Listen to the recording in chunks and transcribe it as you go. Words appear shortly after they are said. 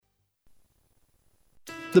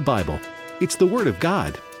The Bible. It's the Word of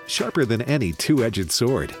God, sharper than any two-edged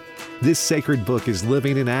sword. This sacred book is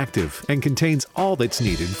living and active and contains all that's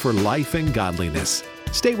needed for life and godliness.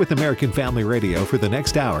 Stay with American Family Radio for the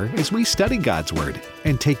next hour as we study God's Word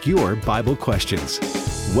and take your Bible questions.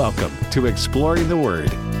 Welcome to Exploring the Word.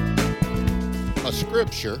 A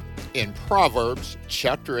scripture in Proverbs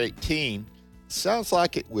chapter 18 sounds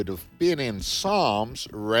like it would have been in Psalms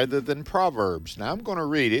rather than Proverbs. Now I'm going to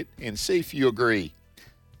read it and see if you agree.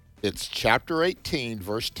 It's chapter 18,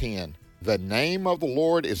 verse 10. The name of the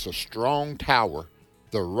Lord is a strong tower.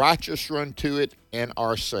 The righteous run to it and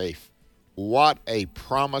are safe. What a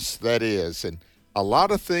promise that is. And a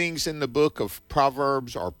lot of things in the book of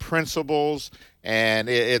Proverbs are principles, and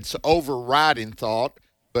it's overriding thought,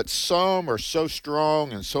 but some are so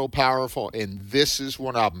strong and so powerful, and this is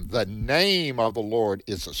one of them. The name of the Lord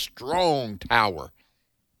is a strong tower.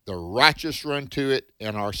 The righteous run to it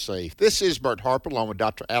and are safe. This is Bert Harper along with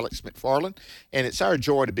Dr. Alex McFarland, and it's our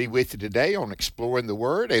joy to be with you today on Exploring the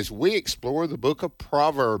Word as we explore the book of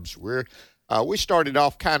Proverbs. We started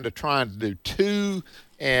off kind of trying to do two,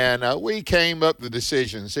 and we came up with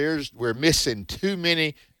decisions. We're missing too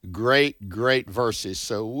many great verses,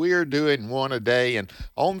 so we're doing one a day, and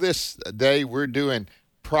on this day we're doing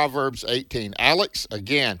Proverbs 18. Alex,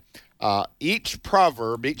 again, each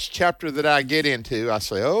proverb, each chapter that I get into, I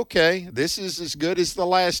say, okay, this is as good as the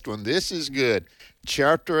last one. This is good.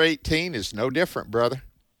 Chapter 18 is no different, brother.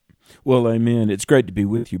 Well, amen. It's great to be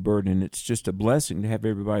with you, Bert, and it's just a blessing to have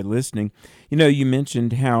everybody listening. You know, you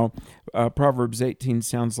mentioned how Proverbs 18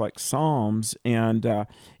 sounds like Psalms, and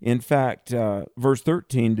in fact, verse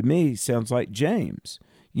 13 to me sounds like James.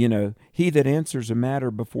 You know, he that answers a matter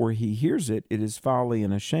before he hears it, it is folly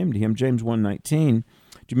and a shame to him. James 1:19,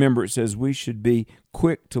 do you remember it says we should be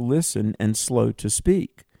quick to listen and slow to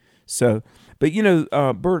speak? So, but you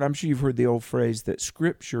know, Bert, I'm sure you've heard the old phrase that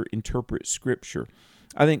Scripture interprets Scripture.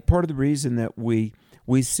 I think part of the reason that we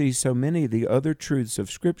see so many of the other truths of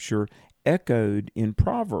Scripture echoed in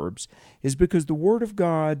Proverbs is because the Word of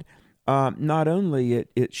God, not only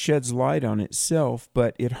it sheds light on itself,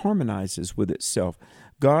 but it harmonizes with itself.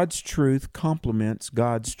 God's truth complements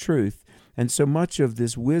God's truth. And so much of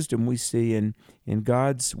this wisdom we see in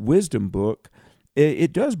God's wisdom book,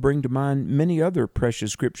 it does bring to mind many other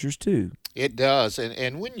precious scriptures too. It does.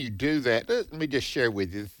 And when you do that, let me just share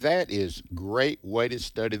with you, that is a great way to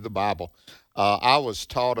study the Bible. I was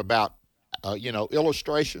taught about,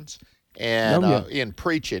 illustrations and in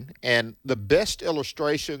preaching, and the best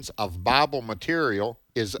illustrations of Bible material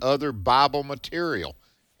is other Bible material.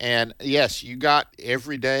 And yes, you got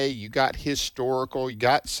everyday, you got historical, you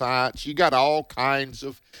got science, you got all kinds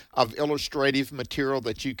of illustrative material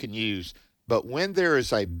that you can use. But when there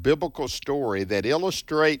is a biblical story that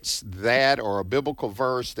illustrates that or a biblical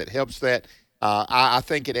verse that helps that, I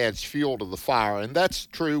think it adds fuel to the fire. And that's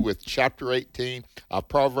true with chapter 18 of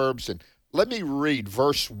Proverbs. And let me read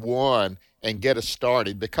verse 1 and get us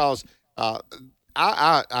started, because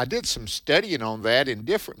I did some studying on that, and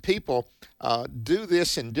different people do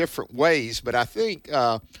this in different ways. But I think,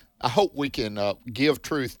 I hope we can give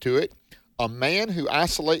truth to it. A man who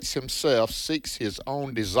isolates himself seeks his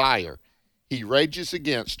own desire. He rages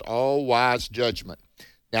against all wise judgment.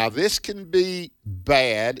 Now, this can be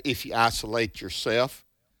bad if you isolate yourself,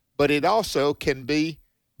 but it also can be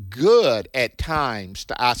good at times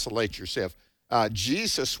to isolate yourself.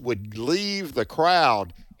 Jesus would leave the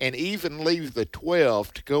crowd and even leave the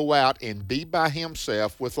 12 to go out and be by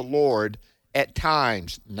himself with the Lord at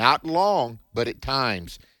times. Not long, but at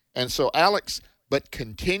times. And so, Alex, but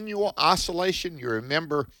continual isolation, you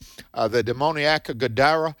remember the demoniac of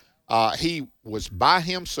Gadara? He was by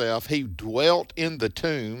himself. He dwelt in the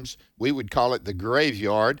tombs. We would call it the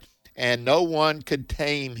graveyard, and no one could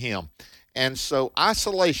tame him. And so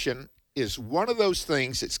isolation is one of those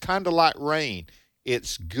things. It's kind of like rain.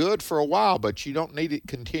 It's good for a while, but you don't need it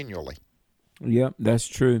continually. Yep, that's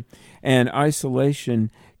true. And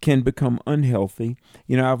isolation can become unhealthy.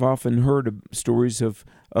 You know, I've often heard of stories of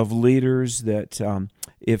leaders that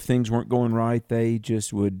if things weren't going right, they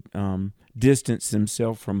just would distance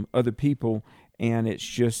themselves from other people, and it's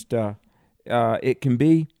just it can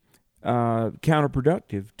be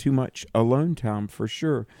counterproductive. Too much alone time for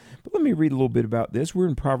sure. But let me read a little bit about this. We're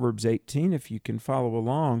in Proverbs 18, if you can follow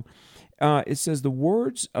along. It says, the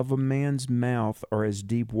words of a man's mouth are as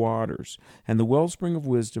deep waters, and the wellspring of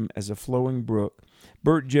wisdom as a flowing brook.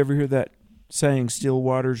 Bert, did you ever hear that saying, still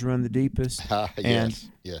waters run the deepest?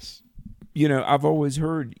 Yes. You know, I've always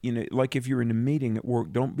heard, like if you're in a meeting at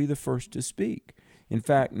work, don't be the first to speak. In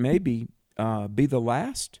fact, maybe be the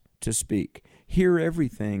last to speak. Hear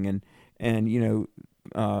everything and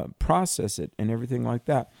process it and everything like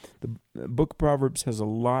that. The book of Proverbs has a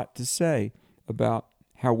lot to say about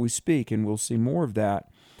how we speak, and we'll see more of that.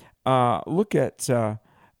 Look at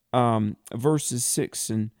verses 6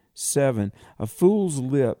 and 7. A fool's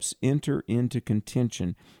lips enter into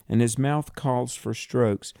contention, and his mouth calls for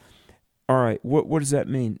strokes. All right, what does that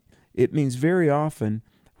mean? It means very often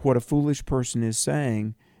what a foolish person is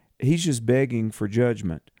saying, he's just begging for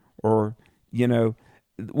judgment. Or,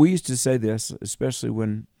 we used to say this, especially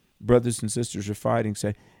when brothers and sisters are fighting,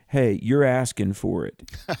 say, hey, you're asking for it.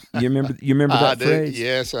 You remember that phrase?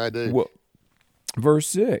 Yes, I do. Well, verse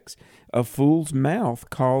 6, a fool's mouth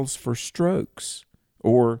calls for strokes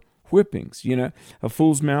or whippings. A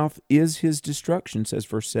fool's mouth is his destruction, says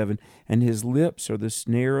verse 7, and his lips are the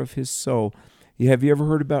snare of his soul. Have you ever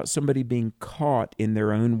heard about somebody being caught in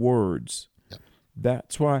their own words? Yep.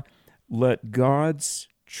 That's why let God's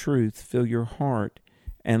truth fill your heart,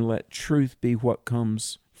 and let truth be what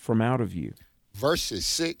comes from out of you. Verses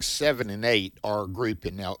 6, 7, and 8 are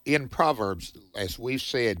grouping. Now, in Proverbs, as we've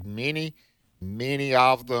said, many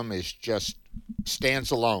of them is just stands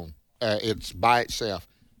alone. It's by itself.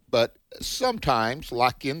 But sometimes,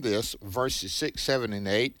 like in this, verses 6, 7, and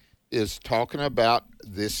 8 is talking about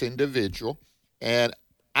this individual. And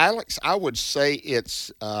Alex, I would say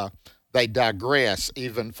it's they digress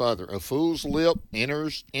even further. A fool's lip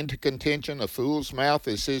enters into contention. A fool's mouth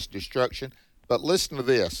is his destruction. But listen to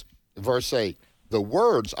this, verse 8. The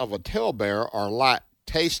words of a talebearer are like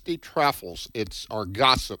tasty trifles. Are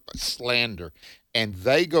gossip, slander, and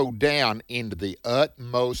they go down into the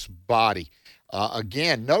utmost body.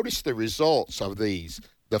 Again, notice the results of these.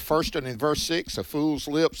 The first one in verse 6, a fool's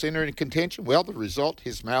lips enter into contention. Well, the result,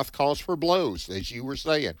 his mouth calls for blows, as you were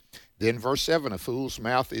saying. Then verse 7, a fool's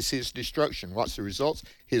mouth is his destruction. What's the results?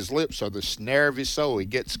 His lips are the snare of his soul. He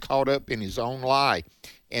gets caught up in his own lie.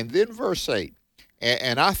 And then verse 8,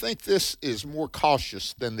 and I think this is more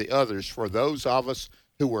cautious than the others for those of us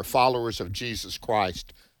who are followers of Jesus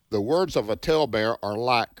Christ. The words of a talebearer are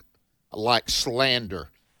like slander,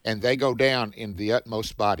 and they go down in the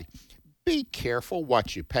utmost body. Be careful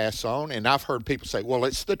what you pass on. And I've heard people say, well,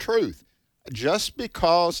 it's the truth. Just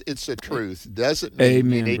because it's the truth doesn't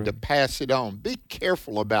mean you need to pass it on. Be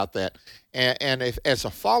careful about that. And if, as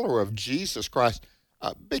a follower of Jesus Christ,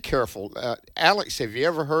 be careful. Alex, have you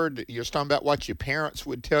ever heard, you're talking about what your parents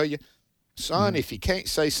would tell you? Son, if you can't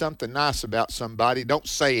say something nice about somebody, don't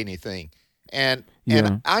say anything. And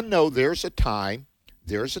I know there's a time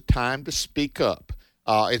to speak up.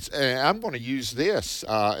 And I'm going to use this.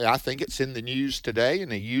 I think it's in the news today,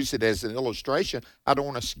 and they use it as an illustration. I don't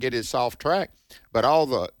want us to get us off track, but all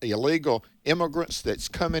the illegal immigrants that's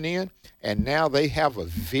coming in, and now they have a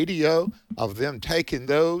video of them taking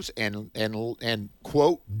those and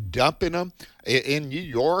quote dumping them in New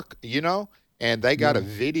York, and they got a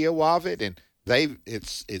video of it, and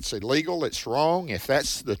it's illegal, it's wrong if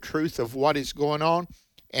that's the truth of what is going on,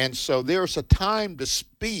 and so there's a time to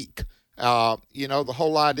speak. The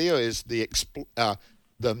whole idea is the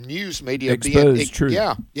news media expose truth.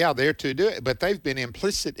 Yeah, they're to do it, but they've been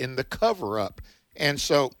implicit in the cover-up. And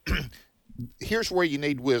so here's where you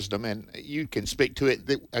need wisdom, and you can speak to it.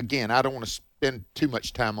 Again, I don't want to spend too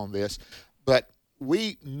much time on this, but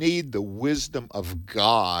we need the wisdom of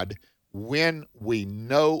God when we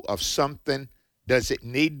know of something. Does it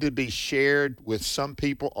need to be shared with some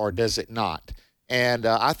people, or does it not? And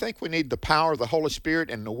I think we need the power of the Holy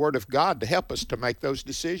Spirit and the Word of God to help us to make those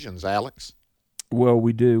decisions, Alex. Well,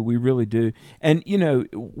 we do. We really do. And,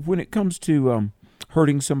 when it comes to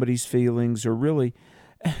hurting somebody's feelings or really,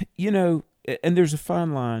 and there's a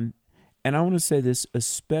fine line, and I want to say this,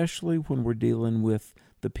 especially when we're dealing with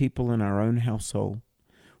the people in our own household,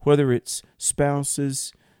 whether it's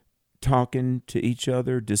spouses talking to each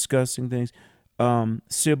other, discussing things,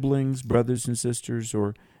 siblings, brothers and sisters,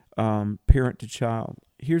 or parent to child.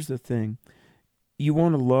 Here's the thing. You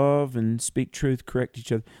want to love and speak truth, correct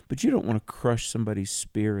each other, but you don't want to crush somebody's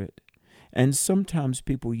spirit. And sometimes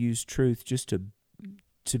people use truth just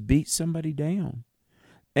to beat somebody down.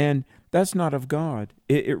 And that's not of God.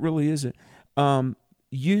 It really isn't.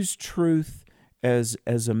 Use truth as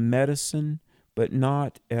a medicine, but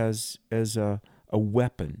not as a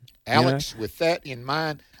weapon. Alex, with that in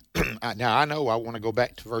mind, now, I know I want to go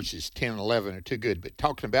back to verses 10 and 11 are too good, but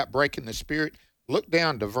talking about breaking the spirit, look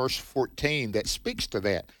down to verse 14 that speaks to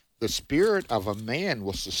that. The spirit of a man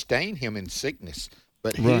will sustain him in sickness,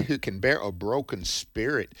 but he who can bear a broken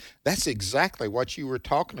spirit, that's exactly what you were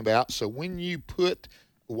talking about. So when you put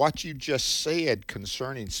what you just said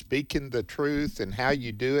concerning speaking the truth and how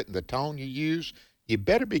you do it and the tone you use, you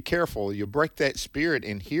better be careful. You break that spirit,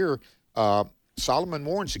 and here Solomon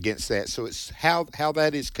warns against that. So it's how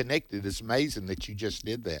that is connected. It's amazing that you just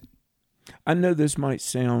did that. I know this might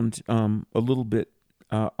sound a little bit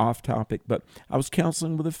off topic, but I was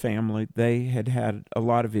counseling with a family. They had a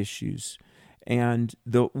lot of issues. And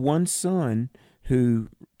the one son who,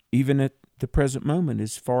 even at the present moment,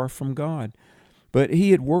 is far from God. But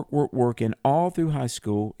he had work, and all through high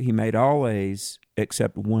school, he made all A's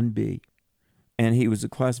except one B. And he was a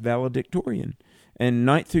class valedictorian. And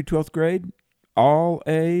 9th through 12th grade, all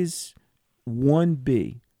A's, one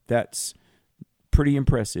B. That's pretty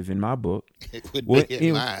impressive in my book. It would be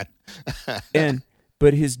in mine.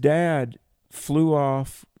 But his dad flew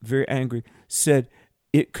off very angry, said,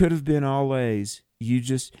 it could have been all A's.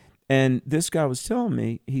 And this guy was telling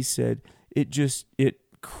me, he said, it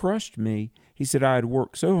crushed me. He said, I had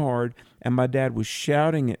worked so hard, and my dad was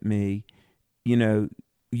shouting at me,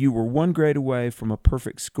 you were one grade away from a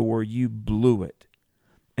perfect score. You blew it.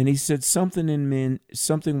 And he said something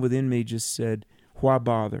within me just said, why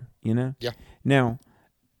bother, Yeah. Now,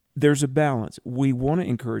 there's a balance. We want to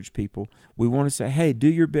encourage people. We want to say, hey, do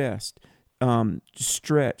your best.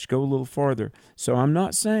 Stretch, go a little farther. So I'm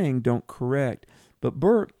not saying don't correct. But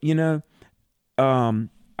Bert, and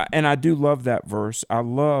I do love that verse. I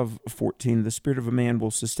love 14, the spirit of a man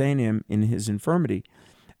will sustain him in his infirmity.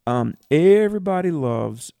 Everybody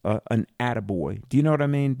loves an attaboy. Do you know what I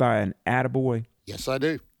mean by an attaboy? Yes, I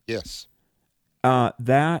do. Yes.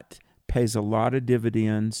 That pays a lot of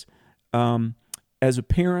dividends. As a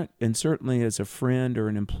parent and certainly as a friend or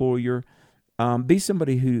an employer, be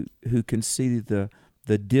somebody who can see the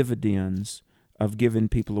dividends of giving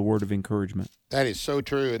people a word of encouragement. That is so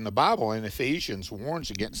true. And the Bible in Ephesians warns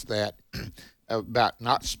against that, about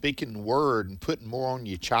not speaking the word and putting more on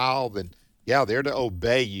your child than, they're to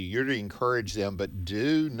obey you. You're to encourage them, but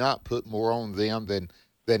do not put more on them than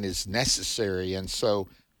is necessary. And so,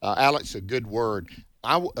 Alex, a good word.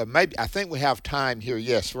 I think we have time here.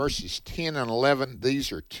 Yes, verses 10 and 11.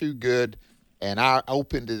 These are too good. And I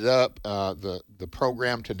opened it up, the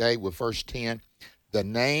program today with verse 10. The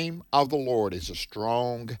name of the Lord is a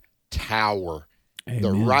strong tower. Amen.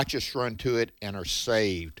 The righteous run to it and are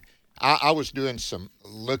saved. I was doing some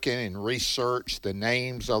looking and research, the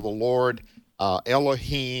names of the Lord,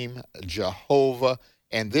 Elohim, Jehovah,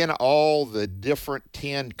 and then all the different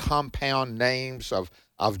 10 compound names of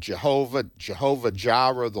Jehovah, Jehovah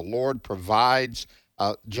Jireh, the Lord provides,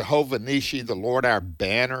 Jehovah Nishi, the Lord our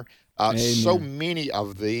banner. So many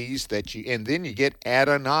of these and then you get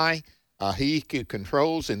Adonai, he who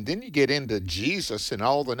controls, and then you get into Jesus and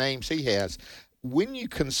all the names he has. When you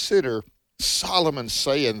consider Solomon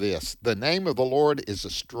saying this, the name of the Lord is a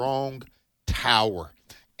strong tower,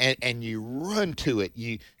 and you run to it,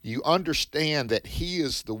 you understand that he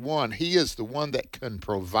is the one that can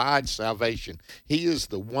provide salvation. He is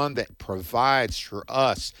the one that provides for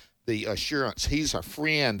us the assurance. He's a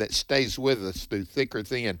friend that stays with us through thick or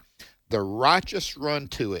thin. The righteous run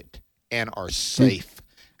to it and are safe.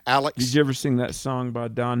 Alex, did you ever sing that song by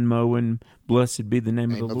Don Moen, Blessed Be the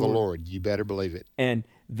Name of the Lord? You better believe it. And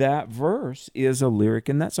that verse is a lyric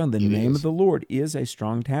in that song. The name of the Lord is a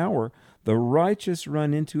strong tower. The righteous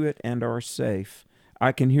run into it and are safe.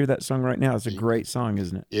 I can hear that song right now. It's a great song,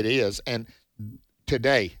 isn't it? It is. And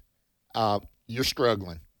today, you're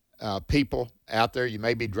struggling. People out there, you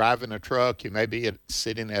may be driving a truck, you may be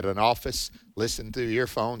sitting at an office, listening through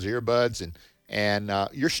earphones, earbuds, and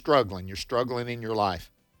you're struggling. You're struggling in your life.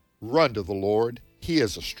 Run to the Lord. He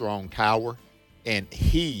is a strong tower, and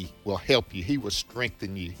he will help you. He will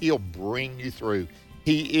strengthen you. He'll bring you through.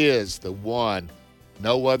 He is the one.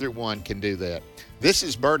 No other one can do that. This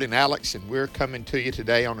is Bert and Alex, and we're coming to you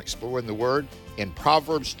today on Exploring the Word in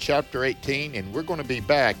Proverbs chapter 18, and we're going to be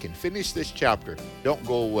back and finish this chapter. Don't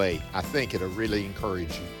go away. I think it'll really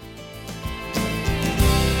encourage you.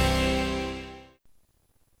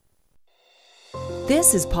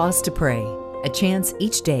 This is Pause to Pray, a chance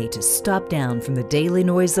each day to stop down from the daily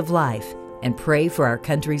noise of life and pray for our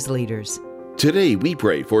country's leaders. Today we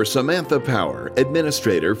pray for Samantha Power,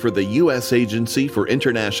 Administrator for the U.S. Agency for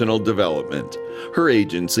International Development. Her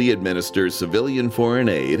agency administers civilian foreign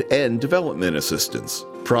aid and development assistance.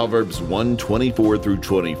 Proverbs 1:24 through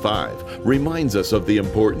 25 reminds us of the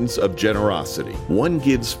importance of generosity. One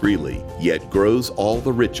gives freely, yet grows all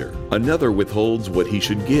the richer. Another withholds what he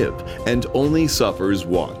should give, and only suffers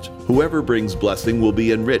want. Whoever brings blessing will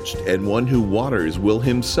be enriched, and one who waters will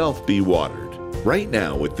himself be watered. Right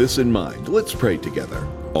now, with this in mind, let's pray together.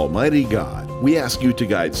 Almighty God, we ask you to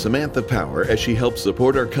guide Samantha Power as she helps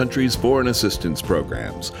support our country's foreign assistance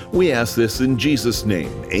programs. We ask this in Jesus'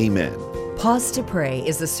 name. Amen. Pause to Pray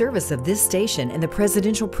is the service of this station and the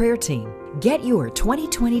Presidential Prayer Team. Get your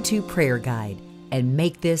 2022 prayer guide. and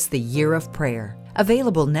make this the year of prayer.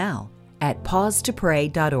 Available now at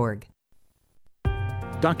pausetopray.org.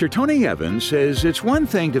 Dr. Tony Evans says it's one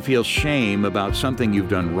thing to feel shame about something you've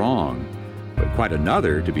done wrong, but quite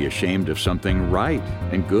another to be ashamed of something right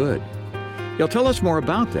and good. He'll tell us more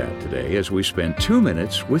about that today as we spend 2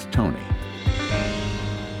 minutes with Tony.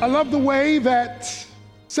 I love the way that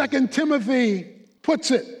 2 Timothy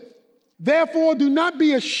puts it. Therefore, do not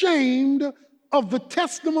be ashamed of the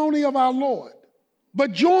testimony of our Lord,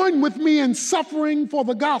 but join with me in suffering for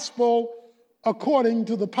the gospel according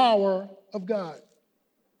to the power of God.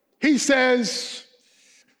 He says,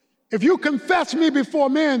 if you confess me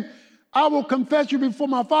before men, I will confess you before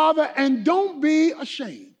my Father, and don't be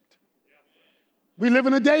ashamed. We live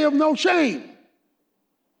in a day of no shame.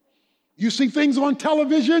 You see things on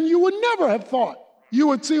television you would never have thought you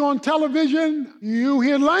would see on television. You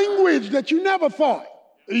hear language that you never thought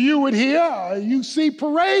you would hear. You see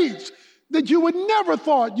parades that you would never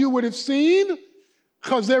thought you would have seen,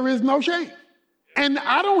 because there is no shame. And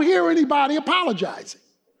I don't hear anybody apologizing.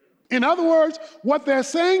 In other words, what they're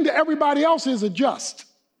saying to everybody else is adjust,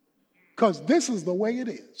 because this is the way it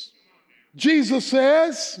is. Jesus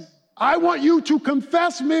says, I want you to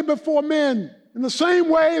confess me before men. In the same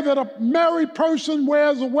way that a married person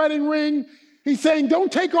wears a wedding ring, he's saying, don't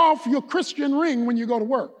take off your Christian ring when you go to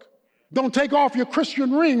work. Don't take off your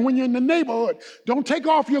Christian ring when you're in the neighborhood. Don't take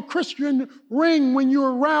off your Christian ring when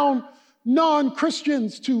you're around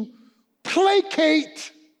non-Christians to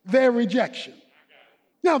placate their rejection.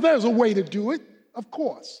 Now, there's a way to do it, of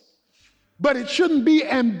course, but it shouldn't be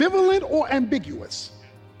ambivalent or ambiguous.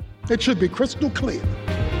 It should be crystal clear.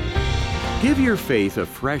 Give your faith a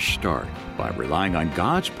fresh start by relying on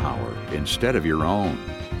God's power instead of your own.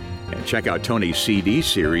 And check out Tony's CD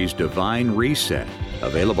series, Divine Reset,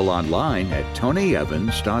 available online at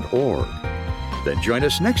tonyevans.org. Then join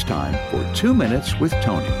us next time for 2 Minutes with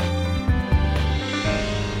Tony.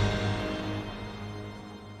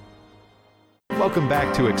 Welcome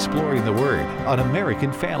back to Exploring the Word on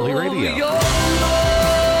American Family Radio.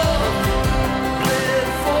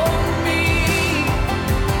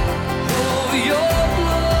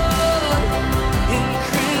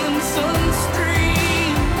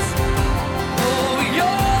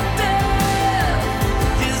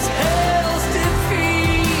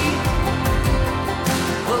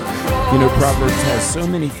 You know, Proverbs has so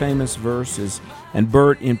many famous verses, and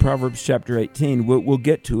Bert, in Proverbs chapter 18, we'll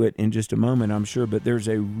get to it in just a moment, I'm sure, but there's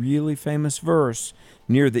a really famous verse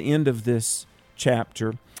near the end of this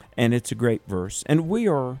chapter, and it's a great verse. And we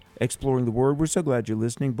are exploring the Word. We're so glad you're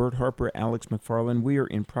listening. Bert Harper, Alex McFarland. We are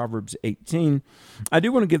in Proverbs 18. I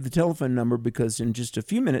do want to give the telephone number because in just a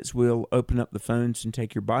few minutes we'll open up the phones and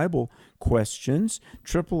take your Bible questions.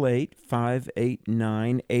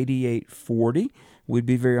 888-589-8840. We'd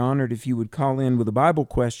be very honored if you would call in with a Bible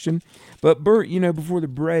question. But Bert, you know, before the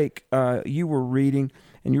break, you were reading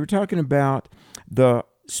and you were talking about the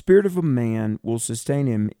spirit of a man will sustain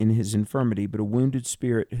him in his infirmity, but a wounded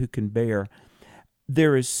spirit who can bear.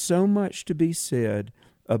 There is so much to be said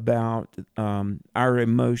about our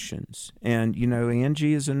emotions. And, you know,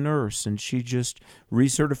 Angie is a nurse, and she just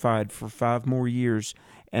recertified for 5 more years.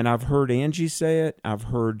 And I've heard Angie say it. I've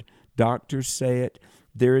heard doctors say it.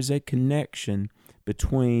 There is a connection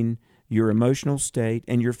between your emotional state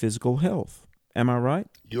and your physical health. Am I right?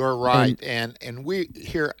 You're right. And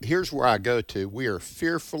here's where I go to. We are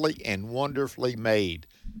fearfully and wonderfully made.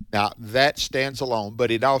 Now, that stands alone,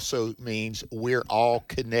 but it also means we're all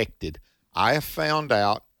connected. I have found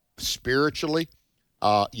out spiritually,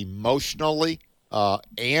 emotionally,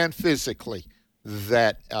 and physically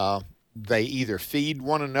that they either feed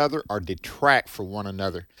one another or detract from one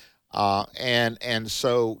another. And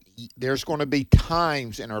so there's going to be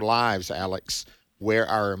times in our lives, Alex, where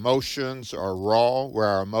our emotions are raw, where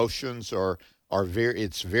our emotions are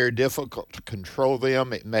it's very difficult to control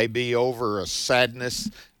them. It may be over a sadness,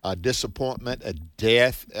 a disappointment, a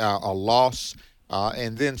death, a loss,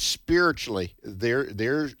 and then spiritually,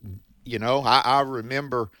 there's you know, I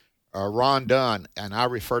remember Ron Dunn, and I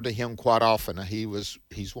refer to him quite often. He's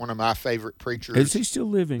one of my favorite preachers. Is he still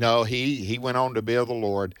living? No, he went on to be of the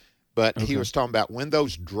Lord. But He was talking about when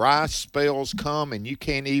those dry spells come and you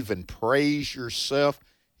can't even praise yourself.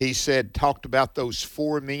 He talked about those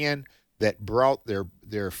 4 men that brought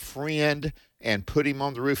their friend and put him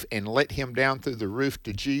on the roof and let him down through the roof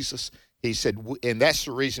to Jesus. He said, and that's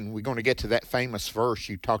the reason we're going to get to that famous verse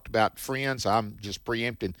you talked about, friends. I'm just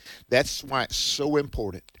preempting. That's why it's so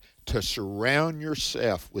important to surround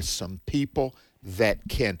yourself with some people that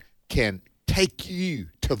can take you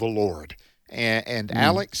to the Lord. And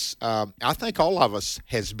Alex, I think all of us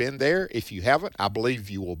has been there. If you haven't, I believe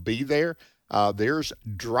you will be there. There's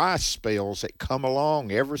dry spells that come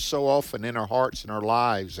along ever so often in our hearts and our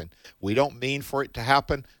lives, and we don't mean for it to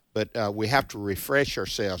happen, but we have to refresh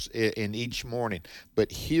ourselves in each morning.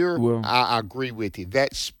 But here, I agree with you.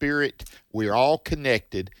 That spirit, we're all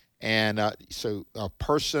connected, and so a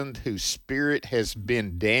person whose spirit has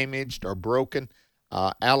been damaged or broken,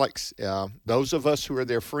 Alex, those of us who are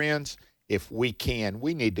their friends, if we can,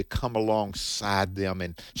 we need to come alongside them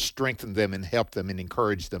and strengthen them and help them and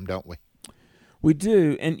encourage them, don't we? We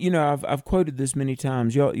do, and I've quoted this many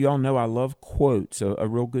times. Y'all know I love quotes, a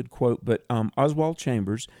real good quote. But Oswald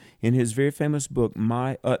Chambers, in his very famous book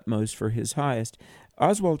 "My Utmost for His Highest,"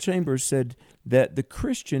 Oswald Chambers said that the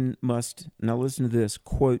Christian must, now listen to this,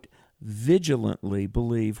 quote, vigilantly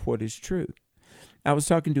believe what is true. I was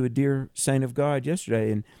talking to a dear saint of God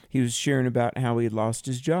yesterday, and he was sharing about how he had lost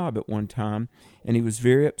his job at one time, and he was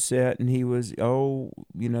very upset, and he was,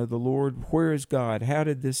 the Lord, where is God? How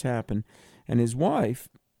did this happen? And his wife,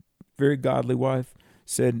 very godly wife,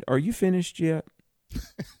 said, "Are you finished yet?"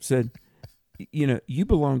 Said, you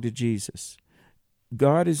belong to Jesus.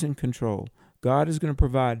 God is in control. God is going to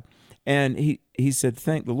provide. And he said,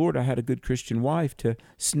 "Thank the Lord I had a good Christian wife to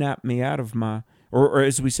snap me out of my, or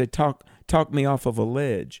as we say, talk me off of a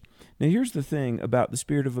ledge." Now, here's the thing about the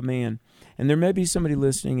spirit of a man, and there may be somebody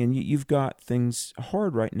listening, and you've got things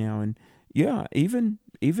hard right now, and yeah, even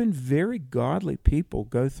very godly people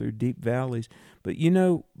go through deep valleys. But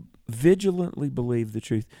vigilantly believe the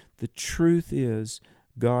truth. The truth is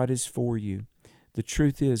God is for you. The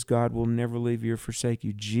truth is God will never leave you or forsake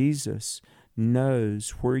you. Jesus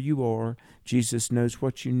knows where you are. Jesus knows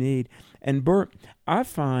what you need. And Bert, I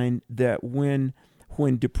find that when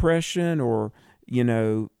depression or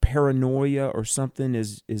paranoia or something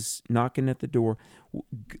is knocking at the door,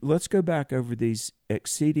 let's go back over these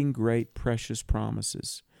exceeding great precious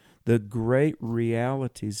promises, the great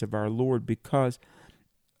realities of our Lord, because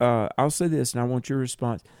I'll say this, and I want your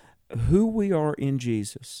response. Who we are in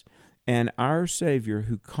Jesus and our Savior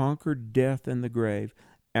who conquered death and the grave,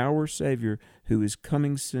 our Savior who is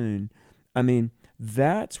coming soon,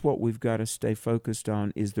 that's what we've got to stay focused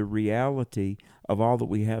on, is the reality of all that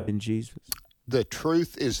we have in Jesus. The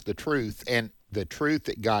truth is the truth, and the truth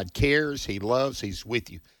that God cares, He loves, He's with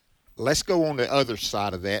you. Let's go on the other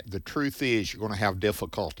side of that. The truth is you're going to have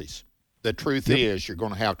difficulties. The truth is you're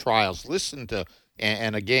going to have trials. Listen to,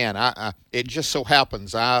 and again, it just so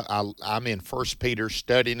happens I'm in 1 Peter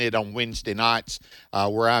studying it on Wednesday nights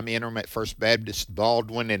where I'm interim at First Baptist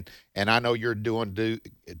Baldwin, and I know you're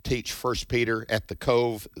teach 1 Peter at the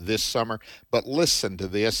Cove this summer. But listen to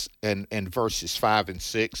this in verses 5 and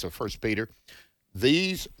 6 of 1 Peter.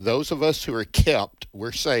 Those of us who are kept,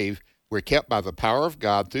 we're saved, we're kept by the power of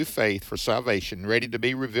God through faith for salvation, ready to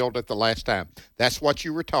be revealed at the last time. That's what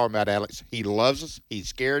you were talking about, Alex. He loves us.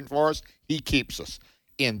 He's caring for us. He keeps us.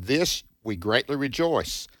 In this we greatly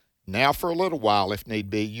rejoice. Now for a little while, if need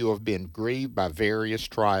be, you have been grieved by various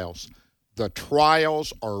trials. The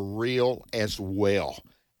trials are real as well.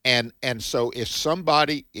 And so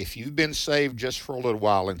if you've been saved just for a little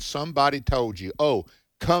while and somebody told you,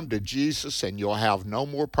 come to Jesus and you'll have no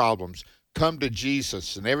more problems. Come to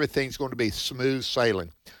Jesus and everything's going to be smooth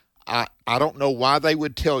sailing. I don't know why they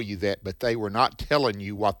would tell you that, but they were not telling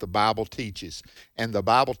you what the Bible teaches. And the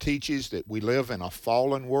Bible teaches that we live in a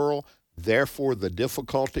fallen world, therefore the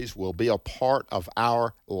difficulties will be a part of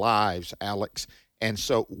our lives, Alex. And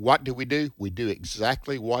so what do? We do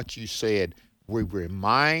exactly what you said. We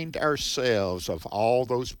remind ourselves of all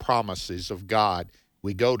those promises of God.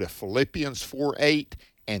 We go to Philippians 4:8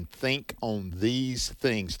 and think on these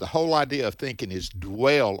things. The whole idea of thinking is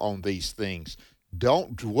dwell on these things.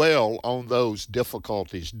 Don't dwell on those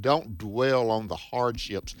difficulties. Don't dwell on the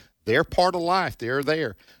hardships. They're part of life. They're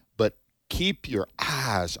there. But keep your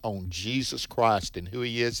eyes on Jesus Christ and who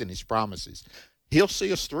He is and His promises. He'll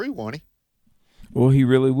see us through, won't He? Well, He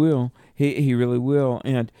really will. He really will.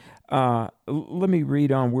 And let me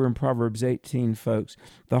read on. We're in Proverbs 18, folks.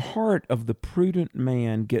 The heart of the prudent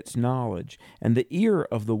man gets knowledge, and the ear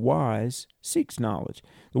of the wise seeks knowledge.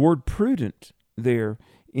 The word prudent there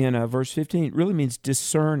in verse 15 really means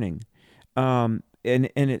discerning, and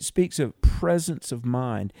it speaks of presence of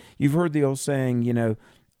mind. You've heard the old saying,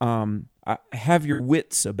 have your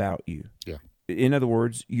wits about you. Yeah. In other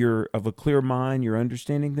words, you're of a clear mind, you're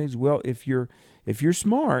understanding things. Well, if you're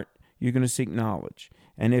smart, you're going to seek knowledge.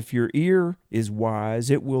 And if your ear is wise,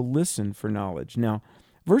 it will listen for knowledge. Now,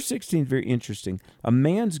 verse 16 is very interesting. A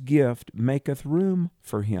man's gift maketh room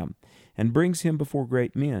for him and brings him before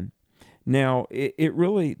great men. Now, it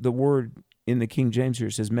really, the word in the King James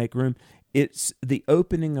here says make room. It's the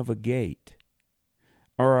opening of a gate.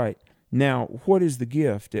 All right. Now, what is the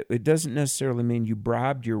gift? It doesn't necessarily mean you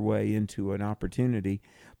bribed your way into an opportunity,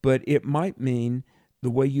 but it might mean the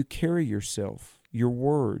way you carry yourself, your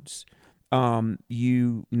words.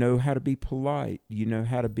 You know how to be polite. You know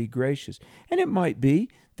how to be gracious. And it might be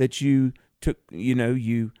that you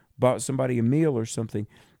bought somebody a meal or something,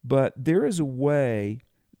 but there is a way,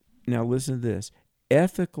 now listen to this,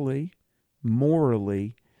 ethically,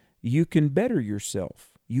 morally, you can better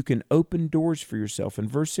yourself. You can open doors for yourself. In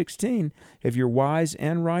verse 16, if you're wise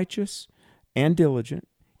and righteous and diligent,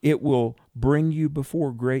 it will bring you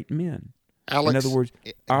before great men. Alex, in other words,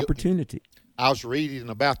 opportunity. I was reading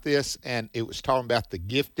about this, and it was talking about the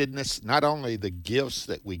giftedness, not only the gifts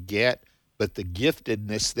that we get, but the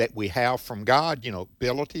giftedness that we have from God,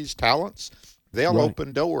 abilities, talents. They'll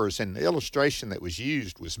open doors. And the illustration that was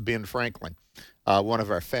used was Ben Franklin, one of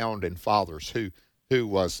our founding fathers, who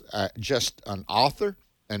was just an author,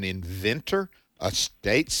 an inventor, a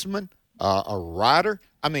statesman, a writer.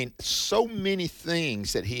 I mean, so many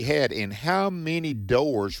things that he had, and how many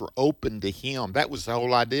doors were open to him. That was the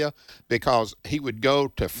whole idea, because he would go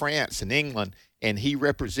to France and England, and he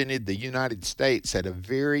represented the United States at a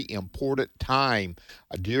very important time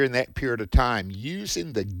during that period of time,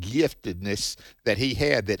 using the giftedness that he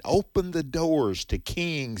had that opened the doors to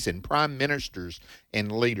kings and prime ministers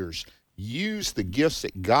and leaders. Use the gifts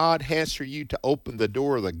that God has for you to open the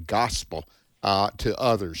door of the gospel to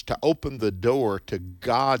others, to open the door to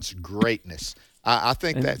God's greatness. I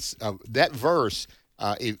think that's that verse,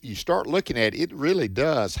 if you start looking at it, it really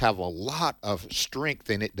does have a lot of strength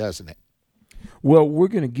in it, doesn't it? Well, we're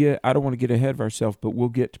going to get, I don't want to get ahead of ourselves, but we'll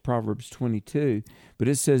get to Proverbs 22. But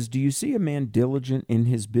it says, do you see a man diligent in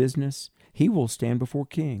his business? He will stand before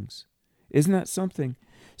kings. Isn't that something?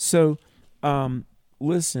 So,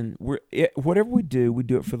 listen, whatever we do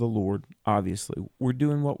it for the Lord, obviously. We're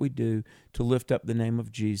doing what we do to lift up the name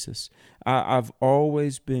of Jesus. I've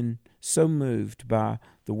always been so moved by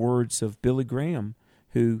the words of Billy Graham,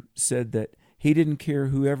 who said that he didn't care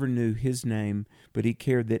whoever knew his name, but he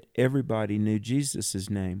cared that everybody knew Jesus'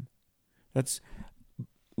 name.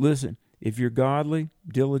 Listen, if you're godly,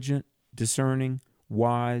 diligent, discerning,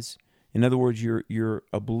 wise, in other words, you're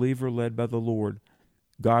a believer led by the Lord,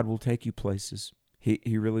 God will take you places.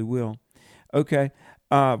 He really will. Okay,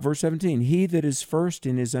 verse 17, he that is first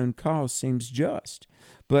in his own cause seems just,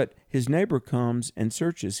 but his neighbor comes and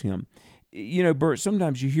searches him. Bert,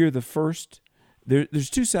 sometimes you hear the first, there's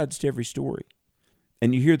two sides to every story,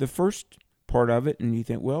 and you hear the first part of it, and you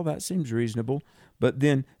think, well, that seems reasonable, but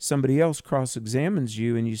then somebody else cross-examines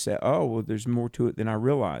you, and you say, oh, well, there's more to it than I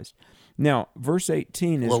realized. Now, verse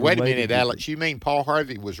 18 is well, wait a minute, Alex. You mean Paul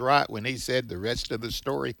Harvey was right when he said the rest of the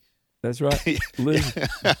story? That's right. Listen,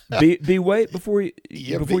 be wait before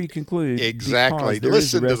you conclude. Exactly.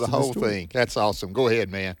 Listen to the whole thing. That's awesome. Go ahead,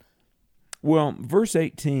 man. Well, verse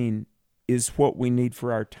 18 is what we need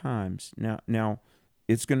for our times. Now,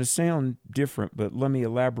 it's going to sound different, but let me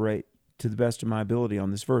elaborate to the best of my ability on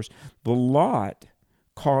this verse. The lot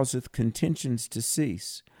causeth contentions to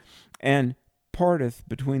cease, and parteth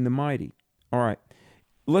between the mighty. All right.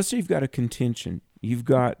 Let's say you've got a contention. You've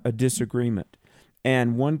got a disagreement.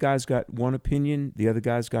 And one guy's got one opinion, the other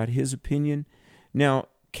guy's got his opinion. Now,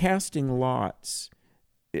 casting lots,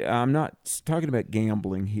 I'm not talking about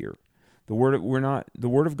gambling here. The word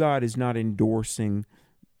of God is not endorsing,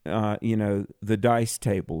 the dice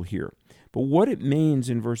table here. But what it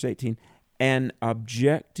means in verse 18, an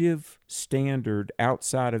objective standard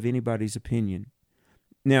outside of anybody's opinion.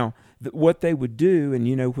 Now, what they would do,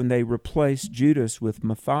 and when they replaced Judas with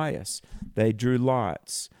Matthias, they drew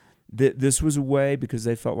lots. This was a way, because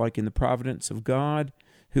they felt like in the providence of God,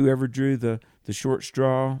 whoever drew the short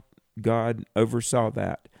straw, God oversaw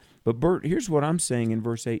that. But Bert, here's what I'm saying in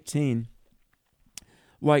verse 18.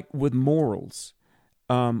 Like with morals,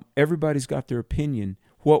 everybody's got their opinion.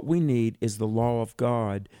 What we need is the law of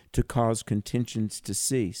God to cause contentions to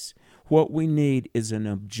cease. What we need is an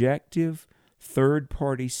objective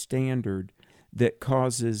third-party standard that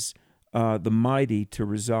causes the mighty to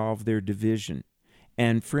resolve their division.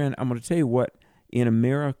 And friend, I'm going to tell you what, in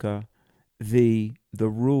America, the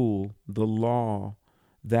rule, the law,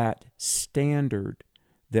 that standard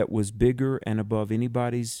that was bigger and above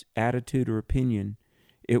anybody's attitude or opinion,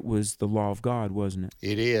 it was the law of God, wasn't it?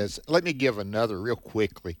 It is. Let me give another real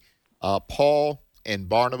quickly. Paul and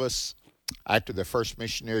Barnabas, after their first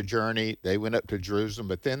missionary journey, they went up to Jerusalem,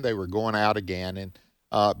 but then they were going out again, and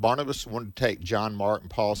Barnabas wanted to take John Mark, and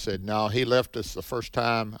Paul said, no, he left us the first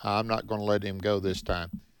time. I'm not going to let him go this time.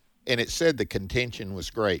 And it said the contention was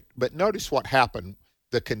great. But notice what happened.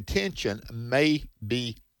 The contention may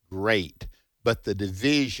be great, but the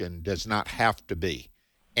division does not have to be.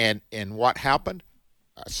 And what happened?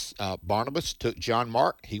 Barnabas took John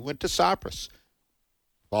Mark. He went to Cyprus.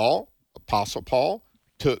 Apostle Paul,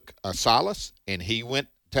 took Silas, and he went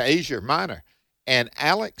to Asia Minor. And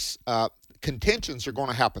Alex, contentions are going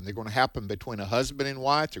to happen. They're going to happen between a husband and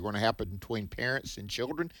wife. They're going to happen between parents and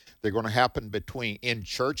children. They're going to happen in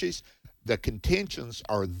churches. The contentions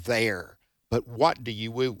are there. But what do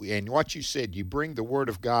you, and what you said, you bring the Word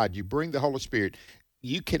of God, you bring the Holy Spirit.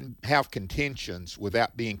 You can have contentions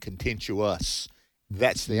without being contentious.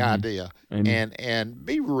 That's the idea. Amen. And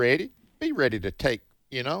be ready. Be ready to take,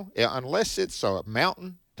 unless it's a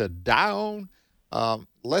mountain to die on,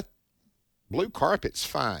 let blue carpet's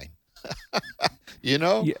fine.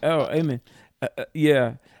 Yeah, oh, amen.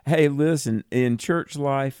 Yeah. Hey, listen, in church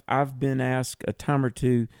life, I've been asked a time or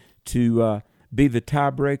two to be the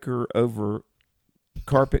tiebreaker over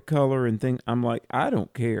carpet color and things. I'm like, I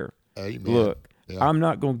don't care. Amen. Look, I'm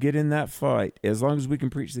not going to get in that fight as long as we can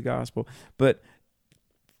preach the gospel. But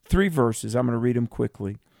 3 verses, I'm going to read them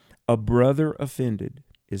quickly. A brother offended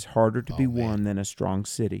is harder to be won than a strong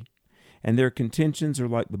city, and their contentions are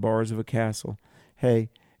like the bars of a castle. Hey,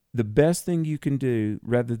 the best thing you can do,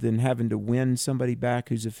 rather than having to win somebody back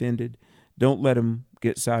who's offended, don't let them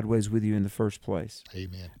get sideways with you in the first place.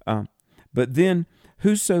 Amen. But then,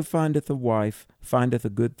 whoso findeth a wife findeth a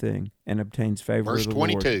good thing and obtains favor of the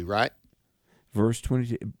Lord. Verse 22, right? Verse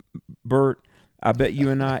 22. Bert, I bet you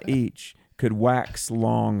and I each could wax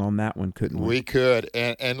long on that one, couldn't we? We could.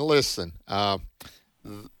 And listen,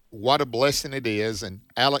 what a blessing it is. And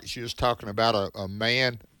Alex, you was talking about a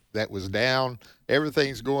man that was down.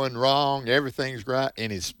 Everything's going wrong. Everything's right.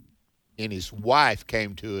 And his wife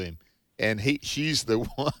came to him. And she's the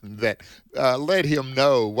one that let him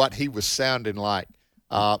know what he was sounding like.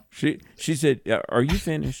 She said, "Are you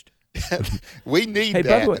finished?" We need that.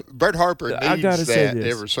 By the way, Bert Harper needs that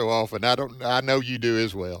ever so often. I know you do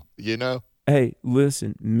as well. Hey,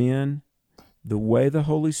 listen, men. The way the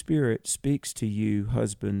Holy Spirit speaks to you,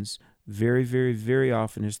 husbands, very, very, very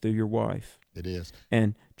often is through your wife. It is.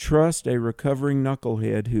 And trust a recovering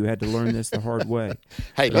knucklehead who had to learn this the hard way.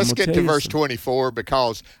 Hey, let's get to verse 24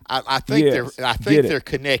 because I think they're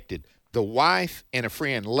connected. The wife and a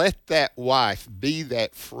friend. Let that wife be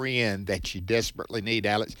that friend that you desperately need,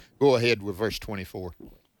 Alex. Go ahead with verse 24.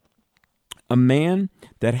 A man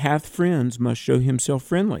that hath friends must show himself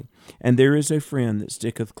friendly, and there is a friend that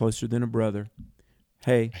sticketh closer than a brother.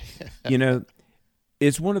 Hey,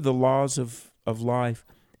 it's one of the laws of life.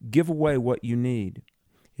 Give away what you need.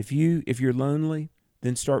 If you're lonely,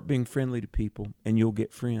 then start being friendly to people, and you'll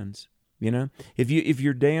get friends. If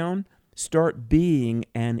you're down, start being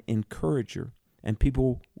an encourager, and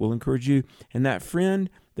people will encourage you. And that friend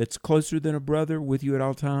that's closer than a brother with you at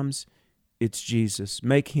all times, it's Jesus.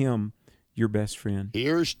 Make him your best friend.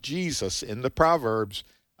 Here's Jesus in the Proverbs.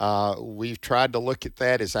 We've tried to look at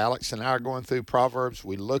that as Alex and I are going through Proverbs.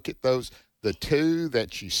 We look at those, the 2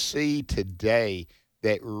 that you see today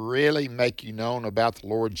that really make you known about the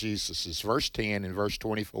Lord Jesus is verse 10 and verse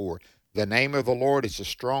 24. The name of the Lord is a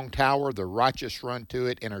strong tower. The righteous run to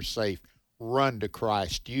it and are safe. Run to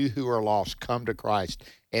Christ. You who are lost, come to Christ.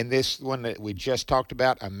 And this one that we just talked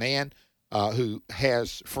about, a man who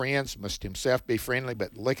has friends must himself be friendly.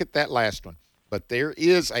 But look at that last one. But there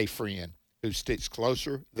is a friend who sticks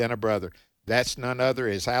closer than a brother. That's none other,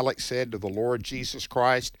 as Alex said, to the Lord Jesus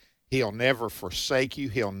Christ. He'll never forsake you.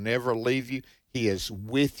 He'll never leave you. He is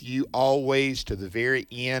with you always to the very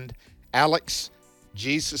end. Alex,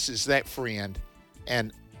 Jesus is that friend.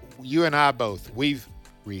 And you and I both, we've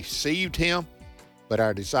received him, but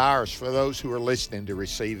our desire is for those who are listening to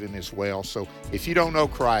receive him as well. So if you don't know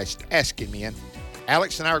Christ, ask him in.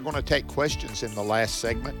 Alex and I are going to take questions in the last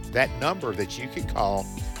segment. That number that you can call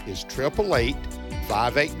is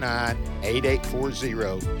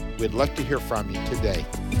 888-589-8840. We'd love to hear from you today.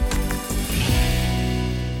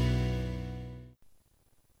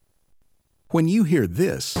 When you hear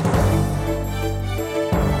this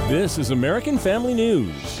is American Family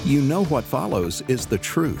News. You know what follows is the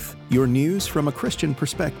truth. Your news from a Christian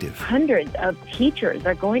perspective. Hundreds of teachers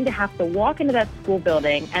are going to have to walk into that school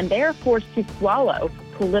building, and they are forced to swallow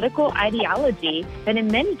political ideology that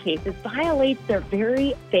in many cases violates their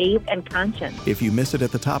very faith and conscience. If you miss it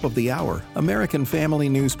at the top of the hour, American Family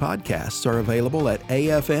News podcasts are available at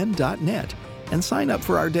afn.net. And sign up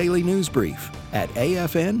for our daily news brief at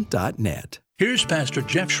afn.net. Here's Pastor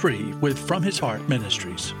Jeff Shreve with From His Heart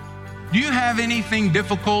Ministries. Do you have anything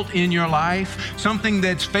difficult in your life? Something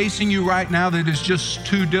that's facing you right now that is just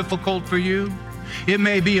too difficult for you? It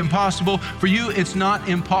may be impossible for you. It's not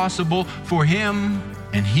impossible for Him,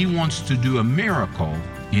 and He wants to do a miracle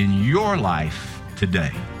in your life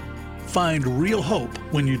today. Find real hope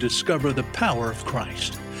when you discover the power of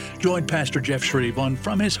Christ. Join Pastor Jeff Shreve on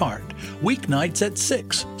From His Heart, weeknights at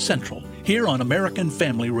 6 Central, here on American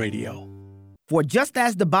Family Radio. For just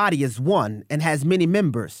as the body is one and has many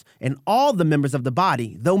members, and all the members of the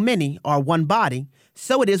body, though many, are one body,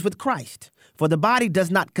 so it is with Christ. For the body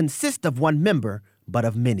does not consist of one member, but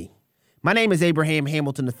of many. My name is Abraham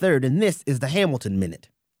Hamilton III, and this is the Hamilton Minute.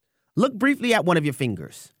 Look briefly at one of your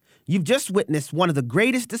fingers. You've just witnessed one of the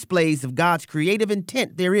greatest displays of God's creative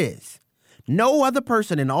intent there is. No other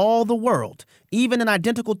person in all the world, even an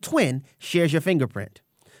identical twin, shares your fingerprint.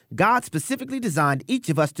 God specifically designed each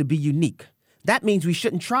of us to be unique. That means we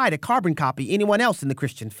shouldn't try to carbon copy anyone else in the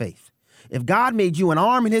Christian faith. If God made you an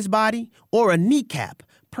arm in his body or a kneecap,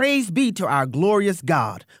 praise be to our glorious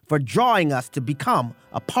God for drawing us to become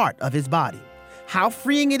a part of his body. How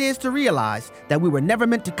freeing it is to realize that we were never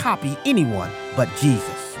meant to copy anyone but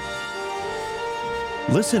Jesus.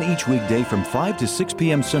 Listen each weekday from 5 to 6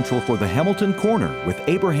 p.m. Central for the Hamilton Corner with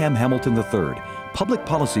Abraham Hamilton III, Public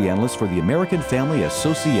Policy Analyst for the American Family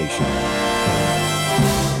Association.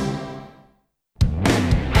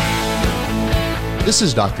 This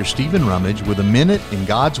is Dr. Stephen Rummage with a minute in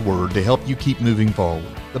God's Word to help you keep moving forward.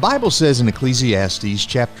 The Bible says in Ecclesiastes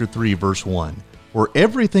chapter 3, verse 1, "For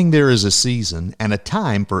everything there is a season and a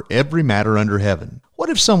time for every matter under heaven." What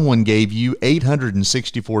if someone gave you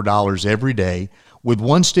 $864 every day with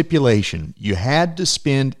one stipulation? You had to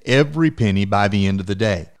spend every penny by the end of the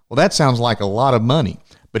day. Well, that sounds like a lot of money,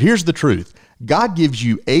 but here's the truth. God gives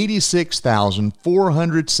you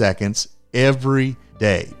 86,400 seconds every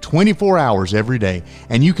day, 24 hours every day,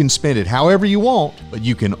 and you can spend it however you want, but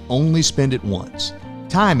you can only spend it once.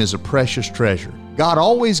 Time is a precious treasure. God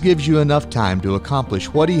always gives you enough time to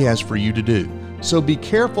accomplish what He has for you to do, so be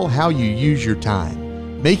careful how you use your time.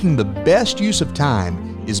 Making the best use of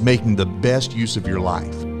time is making the best use of your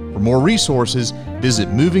life. For more resources, visit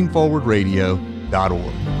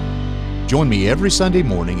movingforwardradio.org. Join me every Sunday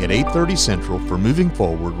morning at 8:30 Central for Moving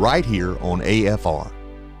Forward right here on AFR.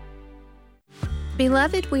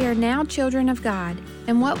 Beloved, we are now children of God,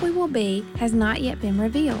 and what we will be has not yet been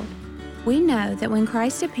revealed. We know that when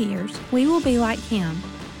Christ appears, we will be like Him,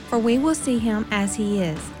 for we will see Him as He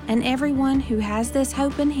is, and everyone who has this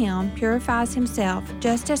hope in Him purifies himself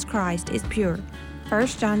just as Christ is pure.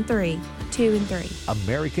 1 John 3, 2 and 3.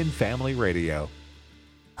 American Family Radio.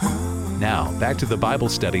 Now, back to the Bible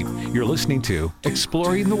study. You're listening to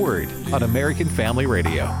Exploring the Word on American Family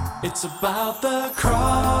Radio. It's about the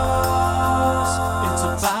cross. It's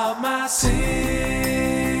about my sin.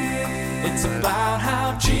 It's about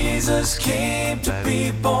how Jesus came to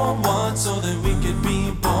be born once so that we could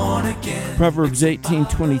be born again. Proverbs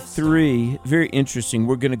 18:23, very interesting.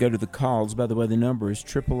 We're going to go to the calls. By the way, the number is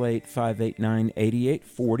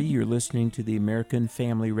 888-589-8840. You're listening to the American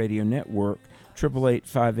Family Radio Network,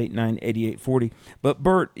 888-589-8840. But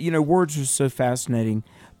Bert, words are so fascinating.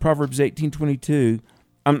 Proverbs 23,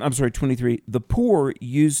 the poor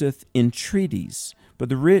useth entreaties, but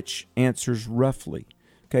the rich answers roughly.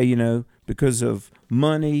 Okay, because of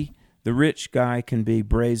money, the rich guy can be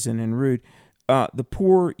brazen and rude. The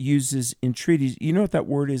poor uses entreaties. You know what that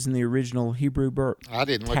word is in the original Hebrew, Bert? I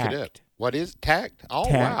didn't look it up. What is tact? Oh,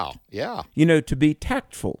 tact. Wow. Yeah. To be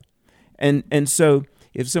tactful. And so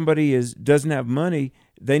if somebody doesn't have money,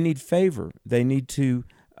 they need favor. They need to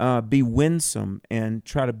be winsome and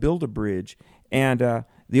try to build a bridge. And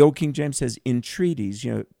the old King James says entreaties.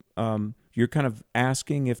 You're kind of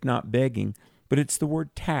asking, if not begging. But it's the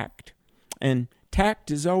word tact. And tact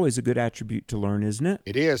is always a good attribute to learn, isn't it?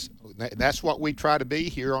 It is. That's what we try to be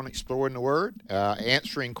here on Exploring the Word,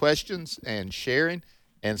 answering questions and sharing.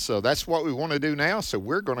 And so that's what we want to do now. So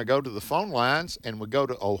we're going to go to the phone lines, and we go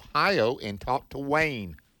to Ohio and talk to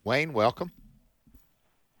Wayne. Wayne, welcome.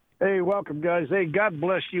 Hey, welcome, guys. Hey, God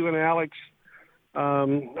bless you and Alex.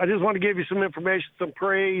 I just want to give you some information, some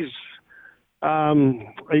praise.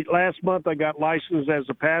 Last month I got licensed as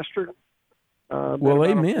a pastor. Well,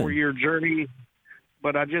 amen. A 4-year journey,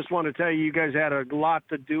 but I just want to tell you, you guys had a lot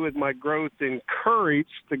to do with my growth and courage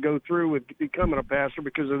to go through with becoming a pastor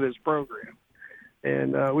because of this program.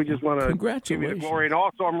 And we just want to give you the glory. And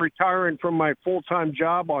also, I'm retiring from my full-time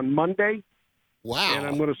job on Monday. Wow! And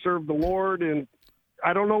I'm going to serve the Lord. And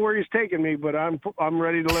I don't know where He's taking me, but I'm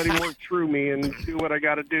ready to let Him work through me and do what I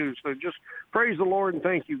got to do. So just praise the Lord and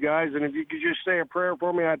thank you, guys. And if you could just say a prayer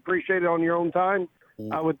for me, I'd appreciate it on your own time.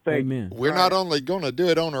 I would think. Amen. We're not only going to do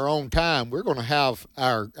it on our own time, we're going to have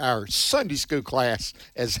our Sunday school class,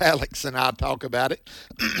 as Alex and I talk about it,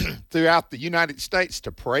 throughout the United States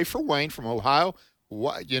to pray for Wayne from Ohio.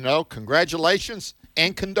 congratulations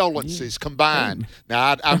and condolences combined.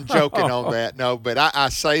 Now, I'm joking on that. No, but I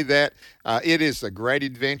say that it is a great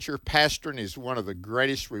adventure. Pastoring is one of the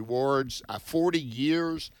greatest rewards. 40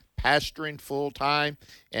 years pastoring full-time,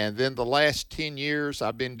 and then the last 10 years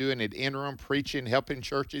I've been doing it interim, preaching, helping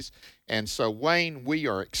churches. And so, Wayne, we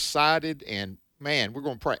are excited, and, man, we're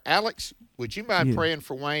going to pray. Alex, would you mind praying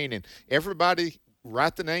for Wayne? And everybody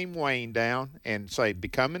write the name Wayne down and say,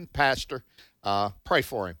 becoming pastor. Pray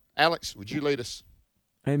for him. Alex, would you lead us?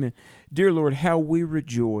 Amen. Dear Lord, how we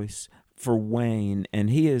rejoice for Wayne,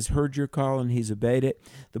 and he has heard your call and he's obeyed it.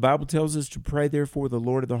 The Bible tells us to pray, therefore, the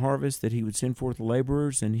Lord of the harvest, that he would send forth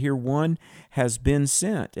laborers, and here one has been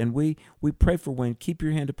sent. And we pray for Wayne. Keep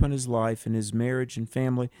your hand upon his life and his marriage and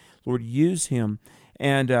family. Lord, use him.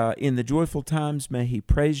 And in the joyful times, may he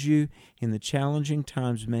praise you. In the challenging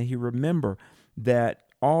times, may he remember that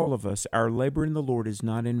all of us, our labor in the Lord is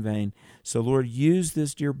not in vain. So, Lord, use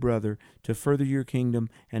this dear brother to further your kingdom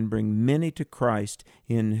and bring many to Christ,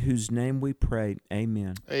 in whose name we pray.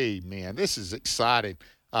 Amen. Amen. This is exciting.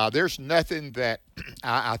 There's nothing that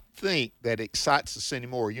I think that excites us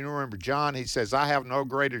anymore. You know, remember John, he says, I have no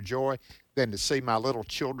greater joy than to see my little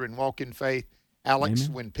children walk in faith. Alex,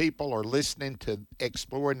 Amen. When people are listening to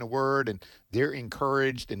exploring the Word and they're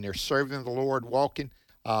encouraged and they're serving the Lord, walking,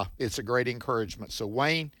 it's a great encouragement. So,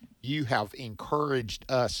 Wayne, you have encouraged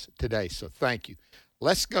us today, so thank you.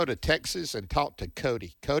 Let's go to Texas and talk to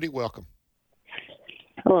Cody. Cody, welcome.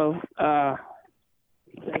 Hello.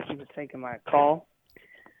 Thank you for taking my call.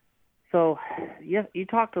 So, yes, you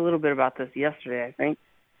talked a little bit about this yesterday, I think.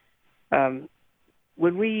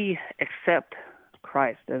 When we accept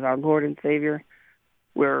Christ as our Lord and Savior,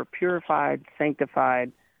 we're purified,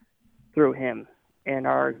 sanctified through Him. And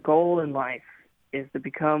our goal in life is to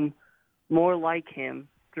become more like Him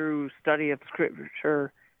through study of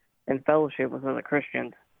Scripture and fellowship with other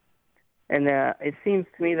Christians. And it seems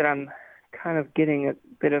to me that I'm kind of getting a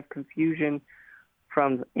bit of confusion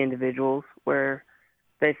from individuals where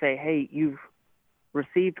they say, hey, you've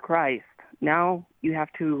received Christ. Now you have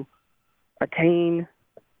to attain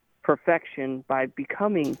perfection by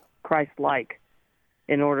becoming Christ-like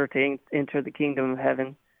in order to enter the kingdom of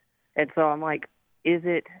heaven. And so I'm like,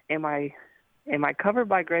 am I covered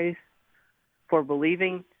by grace for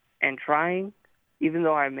believing and trying, even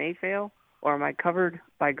though I may fail, or am I covered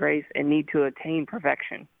by grace and need to attain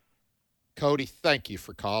perfection? Cody, thank you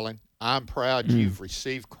for calling. I'm proud you've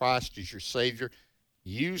received Christ as your Savior.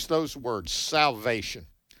 Use those words, salvation.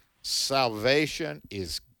 Salvation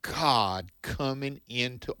is God coming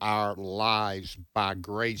into our lives by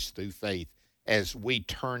grace through faith as we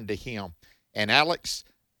turn to Him. And Alex,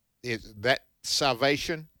 that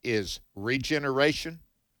salvation is regeneration,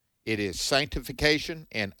 it is sanctification,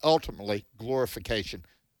 and ultimately glorification.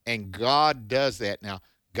 And God does that. Now,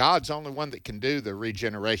 God's the only one that can do the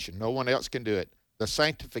regeneration. No one else can do it. The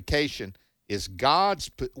sanctification is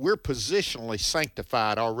we're positionally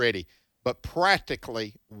sanctified already, but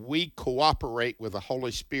practically we cooperate with the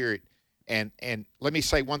Holy Spirit. And let me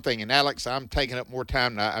say one thing, and Alex, I'm taking up more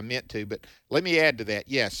time than I meant to, but let me add to that.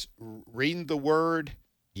 Yes, reading the Word,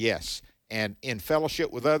 yes. And in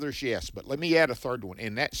fellowship with others, yes. But let me add a third one,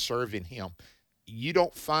 and that's serving Him. You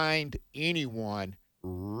don't find anyone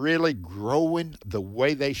really growing the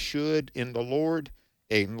way they should in the Lord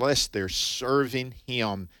unless they're serving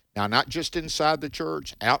Him. Now, not just inside the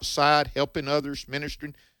church, outside, helping others,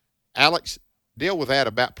 ministering. Alex, deal with that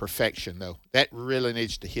about perfection, though. That really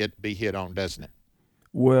needs to be hit on, doesn't it?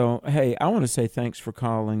 Well, hey, I want to say thanks for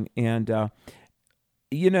calling. And,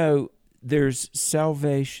 there's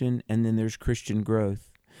salvation and then there's Christian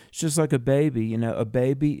growth. It's just like a baby. A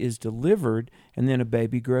baby is delivered and then a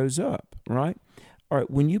baby grows up, right? All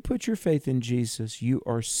right, when you put your faith in Jesus, you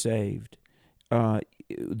are saved. The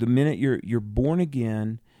minute you're born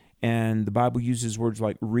again, and the Bible uses words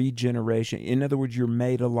like regeneration. In other words, you're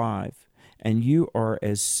made alive, and you are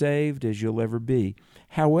as saved as you'll ever be.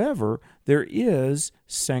 However, there is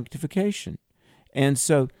sanctification. And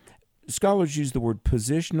so scholars use the word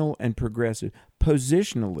positional and progressive.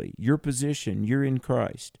 Positionally, your position, you're in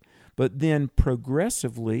Christ. But then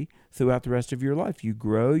progressively, throughout the rest of your life, you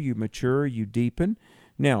grow, you mature, you deepen.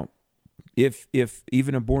 Now, if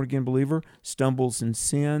even a born-again believer stumbles and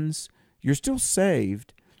sins, you're still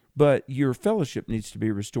saved, but your fellowship needs to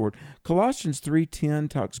be restored. Colossians 3:10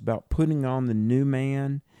 talks about putting on the new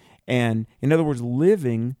man, and in other words,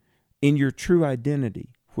 living in your true identity,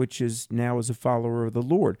 which is now as a follower of the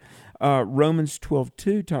Lord. Romans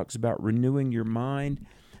 12:2 talks about renewing your mind.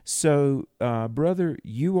 So, brother,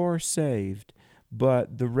 you are saved,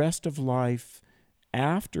 but the rest of life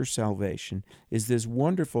after salvation is this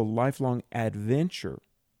wonderful lifelong adventure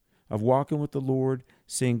of walking with the Lord,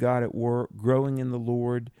 seeing God at work, growing in the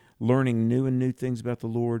Lord, learning new things about the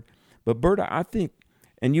Lord. But Bert, I think,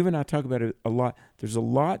 and you and I talk about it a lot, there's a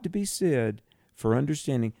lot to be said for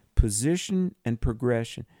understanding position and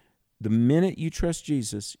progression. The minute you trust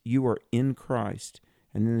Jesus, you are in Christ.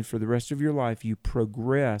 And then for the rest of your life, you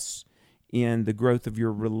progress in the growth of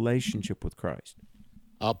your relationship with Christ.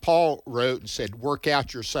 Paul wrote and said, work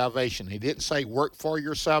out your salvation. He didn't say work for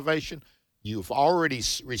your salvation. You've already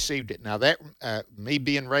received it. Now, that me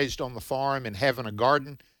being raised on the farm and having a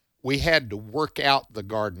garden, we had to work out the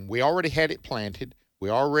garden. We already had it planted.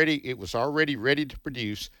 It was already ready to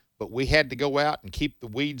produce, but we had to go out and keep the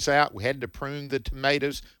weeds out. We had to prune the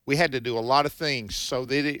tomatoes. We had to do a lot of things so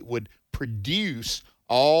that it would produce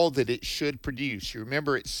all that it should produce. You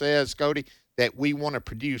remember it says, Cody, that we want to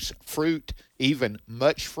produce fruit, even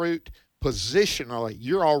much fruit. Positionally,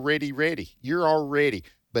 you're already ready. You're already.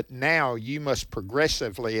 But now you must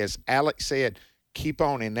progressively, as Alex said, keep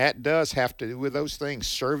on. And that does have to do with those things,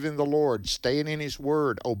 serving the Lord, staying in his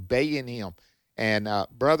word, obeying him. And,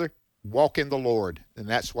 brother, walk in the Lord. And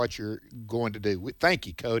that's what you're going to do. Thank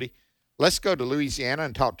you, Cody. Let's go to Louisiana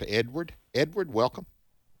and talk to Edward. Edward, welcome.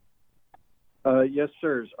 Yes,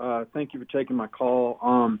 sir. Thank you for taking my call.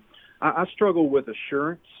 I struggle with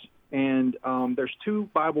assurance. And there's two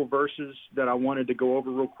Bible verses that I wanted to go over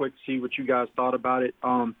real quick, see what you guys thought about it.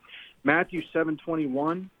 Matthew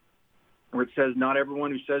 7:21, where it says, not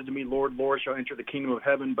everyone who says to me, Lord, Lord, shall enter the kingdom of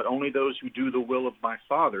heaven, but only those who do the will of my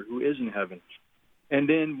Father who is in heaven. And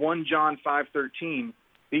then 1 John 5:13,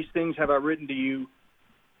 these things have I written to you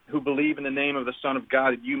who believe in the name of the Son of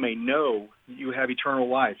God, that you may know that you have eternal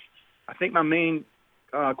life. I think my main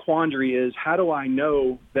quandary is, how do I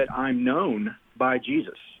know that I'm known by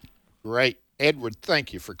Jesus? Great. Edward,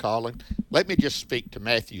 thank you for calling. Let me just speak to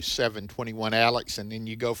Matthew 7:21, Alex, and then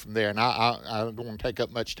you go from there. And I don't want to take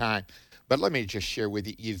up much time, but let me just share with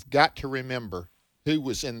you. You've got to remember who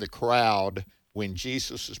was in the crowd when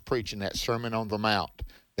Jesus was preaching that Sermon on the Mount.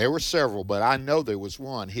 There were several, but I know there was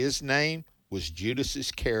one. His name was Judas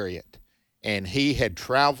Iscariot, and he had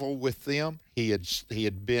traveled with them. He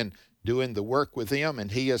had been doing the work with them,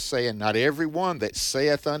 and he is saying, not everyone that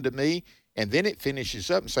saith unto me. And then it finishes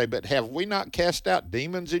up and say, but have we not cast out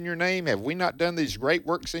demons in your name? Have we not done these great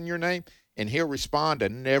works in your name? And he'll respond, I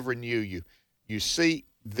never knew you. You see,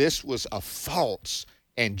 this was a false,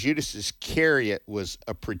 and Judas Iscariot was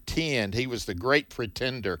a pretend. He was the great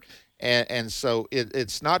pretender. And so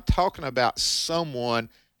it's not talking about someone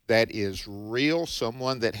that is real,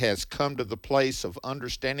 someone that has come to the place of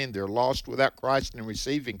understanding they're lost without Christ and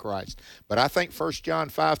receiving Christ. But I think 1 John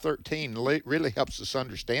 5:13 really helps us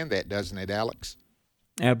understand that, doesn't it, Alex?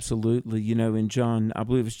 Absolutely. You know, in John, I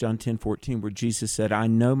believe it's John 10:14, where Jesus said, I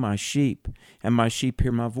know my sheep, and my sheep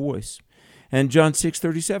hear my voice. And John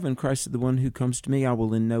 6:37, Christ is the one who comes to me, I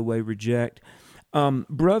will in no way reject.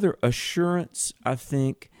 Brother, assurance, I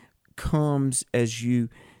think, comes as you've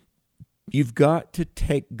got to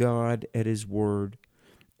take God at his word.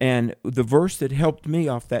 And the verse that helped me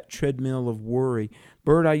off that treadmill of worry,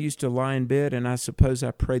 Bert, I used to lie in bed, and I suppose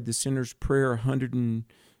I prayed the sinner's prayer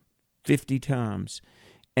 150 times.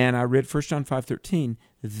 And I read 1 John 5:13,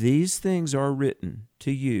 these things are written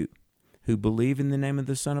to you who believe in the name of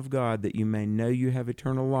the Son of God, that you may know you have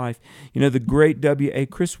eternal life. You know, the great W.A.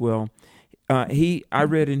 Criswell, I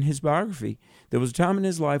read in his biography, there was a time in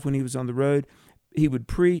his life when he was on the road, he would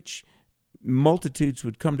preach, multitudes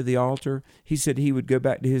would come to the altar. He said he would go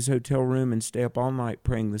back to his hotel room and stay up all night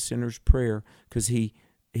praying the sinner's prayer because he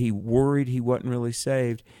worried he wasn't really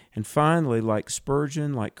saved. And finally, like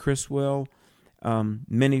Spurgeon, like Criswell,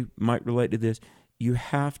 many might relate to this, you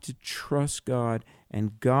have to trust God,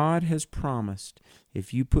 and God has promised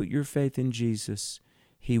if you put your faith in Jesus,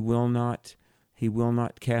 He will not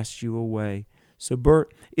cast you away. So,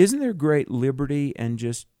 Bert, isn't there great liberty and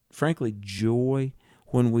just, frankly, joy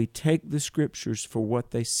when we take the Scriptures for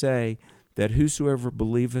what they say, that whosoever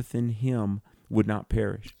believeth in Him would not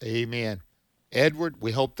perish? Amen. Edward,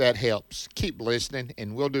 we hope that helps. Keep listening,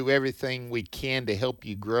 and we'll do everything we can to help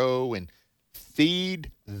you grow and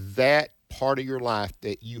feed that part of your life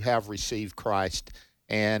that you have received Christ,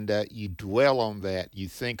 and you dwell on that. You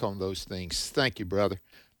think on those things. Thank you, brother.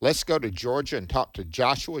 Let's go to Georgia and talk to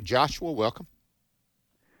Joshua. Joshua, welcome.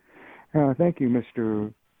 Thank you,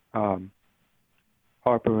 Mr.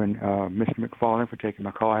 Harper and Mr. McFarland, for taking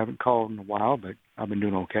my call. I haven't called in a while, but I've been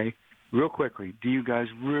doing okay. Real quickly, do you guys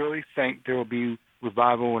really think there will be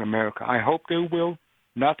revival in America? I hope there will.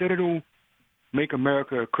 Not that it'll make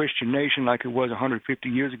America a Christian nation like it was 150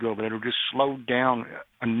 years ago, but it'll just slow down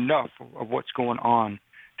enough of what's going on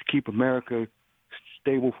to keep America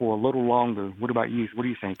stable for a little longer. What about you? What do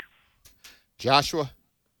you think? Joshua,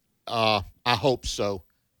 I hope so.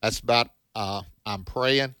 That's about, I'm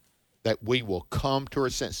praying that we will come to our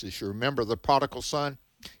senses. You remember the prodigal son?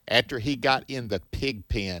 After he got in the pig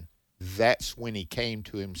pen, that's when he came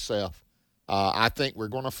to himself. I think we're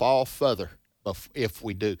going to fall further if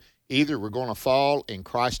we do. Either we're going to fall and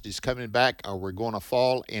Christ is coming back, or we're going to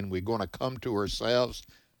fall and we're going to come to ourselves,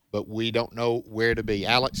 but we don't know where to be.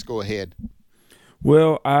 Alex, go ahead.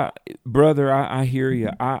 Well, brother, I hear you.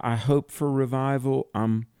 I hope for revival.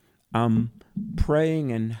 I'm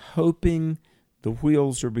praying and hoping the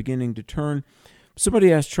wheels are beginning to turn.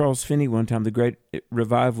 Somebody asked Charles Finney one time, the great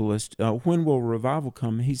revivalist, when will revival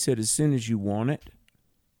come? He said, as soon as you want it.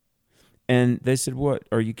 And they said, what,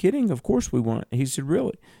 are you kidding? Of course we want it. He said,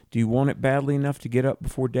 really? Do you want it badly enough to get up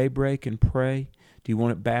before daybreak and pray? Do you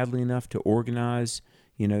want it badly enough to organize,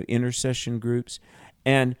 intercession groups?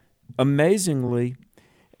 And amazingly,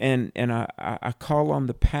 and I call on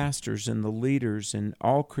the pastors and the leaders and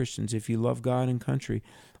all Christians, if you love God and country,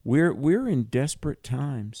 we're in desperate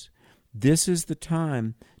times. This is the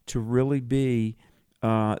time to really be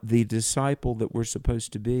the disciple that we're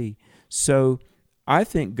supposed to be. So I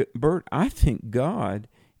think, Bert, God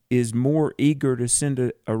is more eager to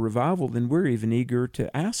send a revival than we're even eager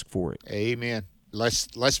to ask for it. Amen. Let's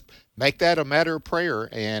make that a matter of prayer.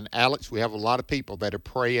 And Alex, we have a lot of people that are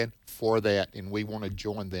praying for that, and we want to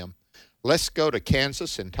join them. Let's go to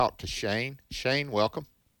Kansas and talk to Shane. Shane, welcome.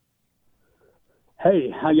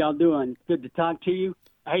 Hey, how y'all doing? Good to talk to you.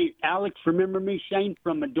 Hey, Alex, remember me, Shane,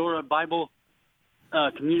 from Medora Bible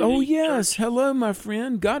Community Oh, yes. Church? Hello, my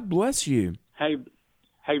friend. God bless you.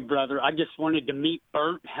 Hey, brother, I just wanted to meet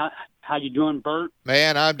Bert. How you doing, Bert?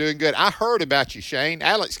 Man, I'm doing good. I heard about you, Shane.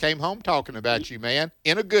 Alex came home talking about you, man,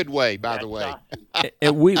 in a good way, by the way.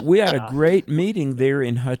 Awesome. we had a great meeting there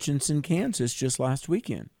in Hutchinson, Kansas, just last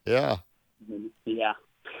weekend. Yeah. Yeah.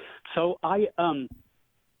 So I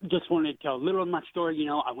just wanted to tell a little of my story.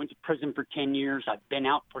 I went to prison for 10 years. I've been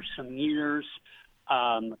out for some years.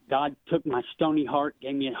 God took my stony heart,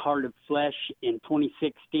 gave me a heart of flesh in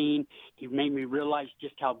 2016. He made me realize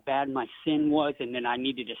just how bad my sin was, and that I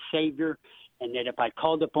needed a Savior, and that if I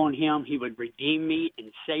called upon Him, He would redeem me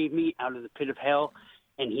and save me out of the pit of hell.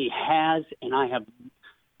 And He has, and I have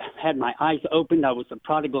had my eyes opened. I was a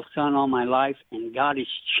prodigal son all my life, and God has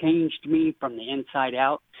changed me from the inside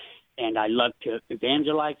out. And I love to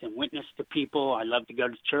evangelize and witness to people. I love to go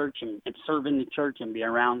to church and serve in the church and be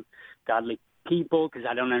around godly people, because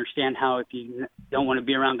I don't understand how, if you don't want to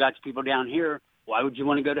be around God's people down here, why would you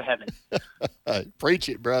want to go to heaven? Preach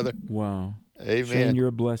it, brother. Wow. Amen. Shane, you're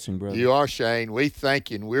a blessing, brother. You are, Shane. We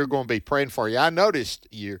thank you, and we're going to be praying for you. I noticed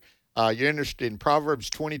you're interested in Proverbs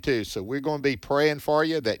 22, so we're going to be praying for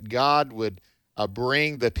you that God would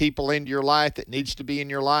bring the people into your life that needs to be in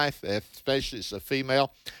your life, especially as a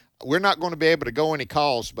female. We're not going to be able to go any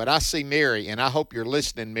calls, but I see Mary, and I hope you're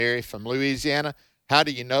listening, Mary, from Louisiana. How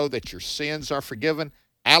do you know that your sins are forgiven?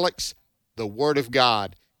 Alex, the Word of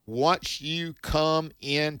God. Once you come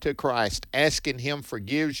into Christ, asking Him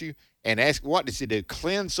forgives you, and ask, what does He do?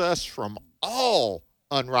 Cleanse us from all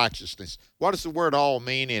unrighteousness. What does the word all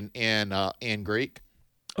mean in Greek?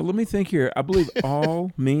 Let me think here. I believe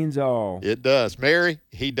all means all. It does. Mary,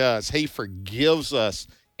 He does. He forgives us,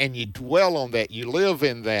 and you dwell on that. You live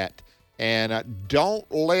in that. And don't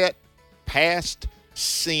let past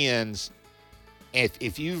sins,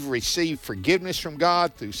 if you've received forgiveness from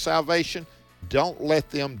God through salvation, don't let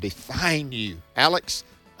them define you. Alex,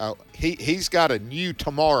 he's got a new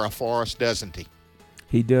tomorrow for us, doesn't He?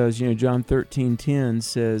 He does. John 13:10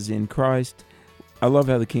 says, in Christ, I love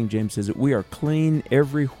how the King James says it, we are clean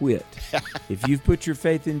every whit. If you've put your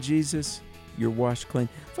faith in Jesus, you're washed clean.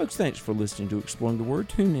 Folks, thanks for listening to Exploring the Word.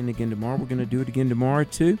 Tune in again tomorrow. We're going to do it again tomorrow,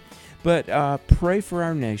 too. But pray for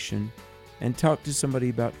our nation and talk to somebody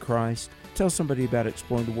about Christ. Tell somebody about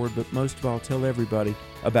Exploring the Word, but most of all, tell everybody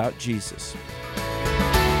about Jesus.